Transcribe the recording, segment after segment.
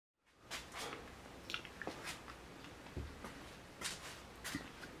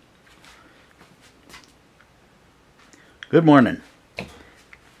Good morning.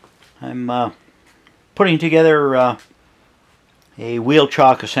 I'm putting together a wheel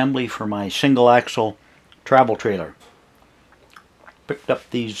chock assembly for my single axle travel trailer. Picked up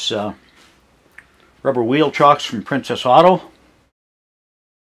these rubber wheel chocks from Princess Auto.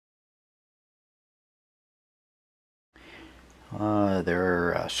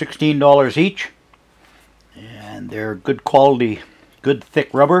 They're $16 each, and they're good quality, good thick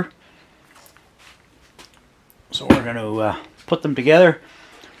rubber. So we're going to put them together.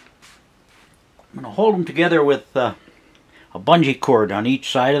 I'm going to hold them together with a bungee cord on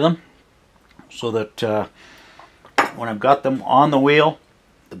each side of them, so that when I've got them on the wheel,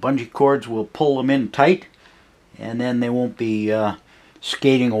 the bungee cords will pull them in tight, and then they won't be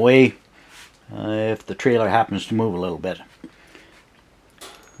skating away if the trailer happens to move a little bit.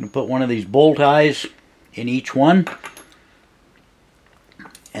 I'm going to put one of these bow ties in each one,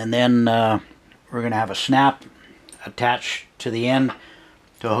 and then we're going to have a snap attached to the end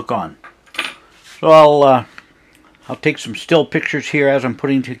to hook on. So I'll take some still pictures here as I'm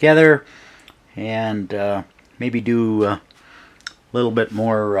putting together, and maybe do a little bit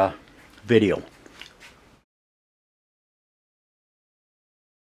more video.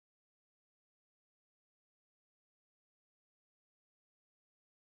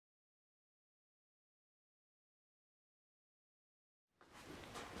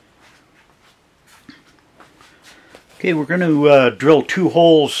 Okay, we're going to drill 2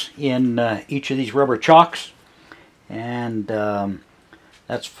 holes in each of these rubber chocks, and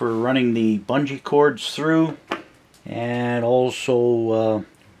that's for running the bungee cords through, and also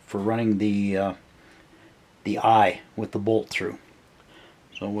for running the eye with the bolt through.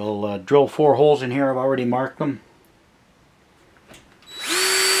 So we'll drill 4 holes in here. I've already marked them.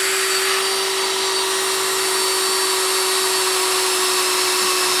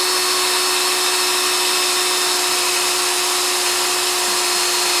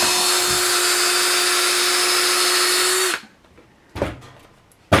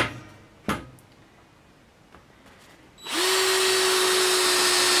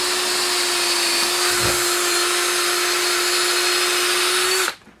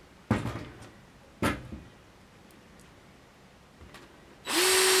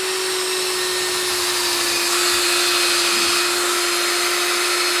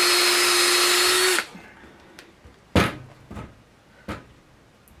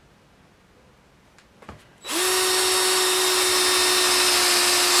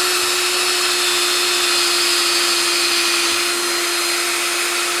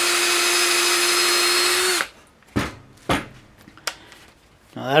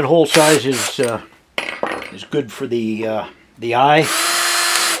 Now that hole size is good for the eye,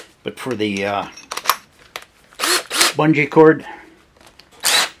 but for the bungee cord,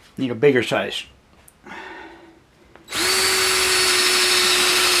 need a bigger size.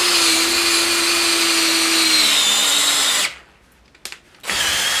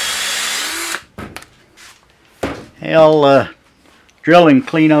 Hey, I'll drill and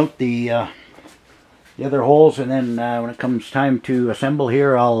clean out the other holes, and then when it comes time to assemble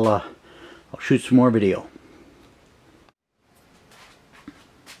here, I'll shoot some more video.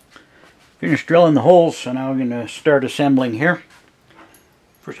 Finished drilling the holes, so now I'm going to start assembling here.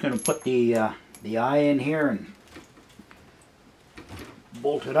 First, going to put the eye in here and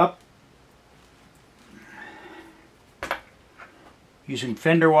bolt it up using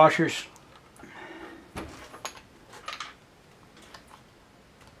fender washers.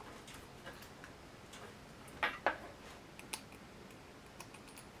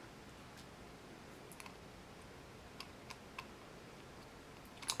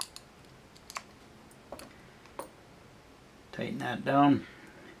 Tighten that down.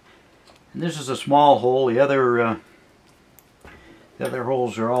 And this is a small hole. The other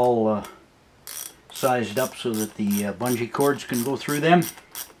holes are all sized up so that the bungee cords can go through them.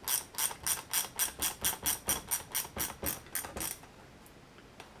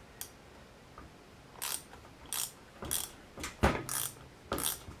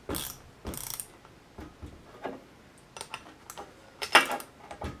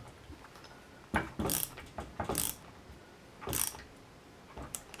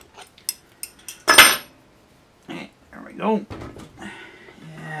 Go.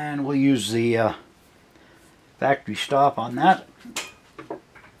 And we'll use the factory stop on that.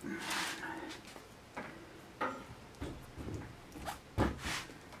 Run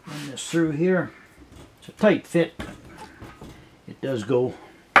this through here. It's a tight fit. It does go.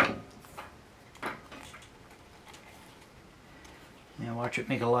 Yeah, watch it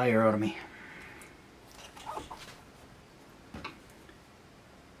make a liar out of me.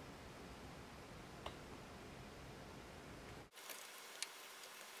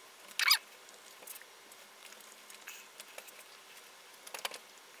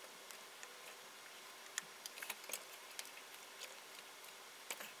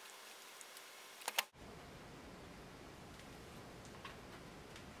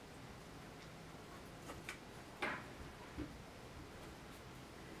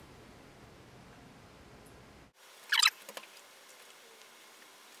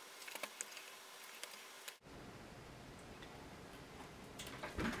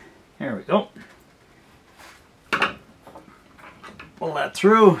 There we go. Pull that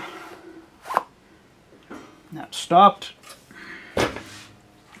through. That stopped.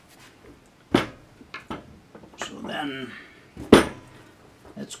 So then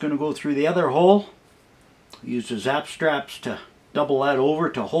it's going to go through the other hole. Use the zap straps to double that over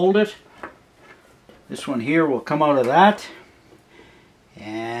to hold it. This one here will come out of that.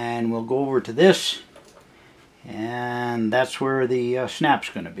 And we'll go over to this. And that's where the snap's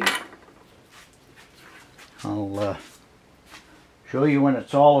going to be. I'll show you when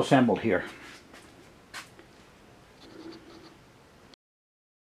it's all assembled here.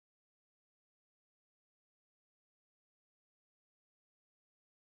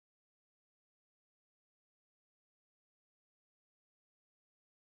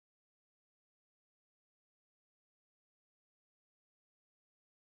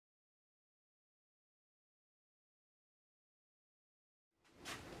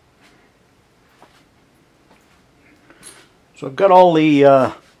 So I've got all the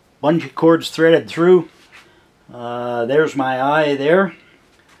bungee cords threaded through. There's my eye there.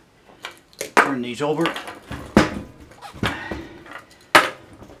 Turn these over.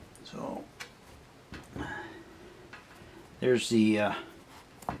 So there's the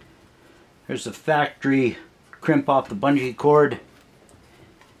factory crimp off the bungee cord,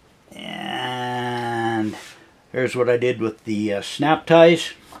 and there's what I did with the snap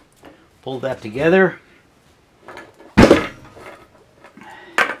ties. Pulled that together.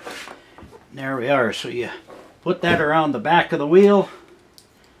 There we are. So you put that around the back of the wheel,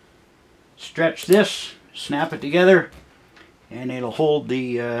 stretch this, snap it together, and it'll hold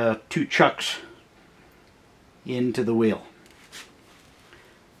the two chucks into the wheel.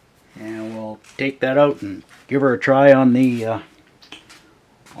 And we'll take that out and give her a try on the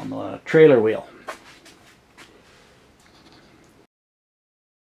trailer wheel.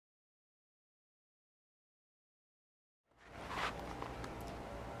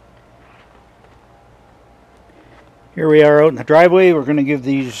 Here we are out in the driveway. We're going to give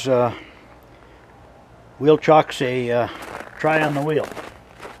these wheel chocks a try on the wheel.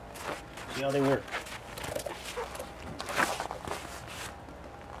 See how they work.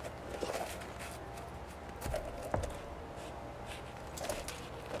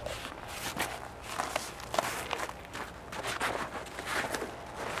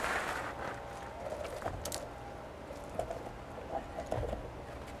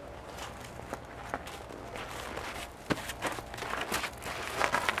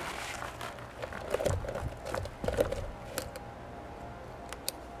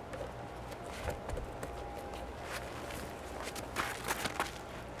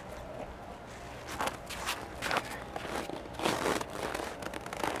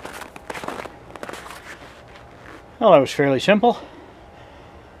 Well, that was fairly simple.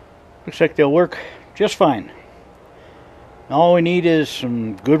 Looks like they'll work just fine. All we need is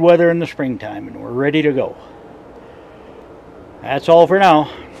some good weather in the springtime and we're ready to go. That's all for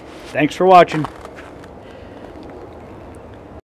now. Thanks for watching.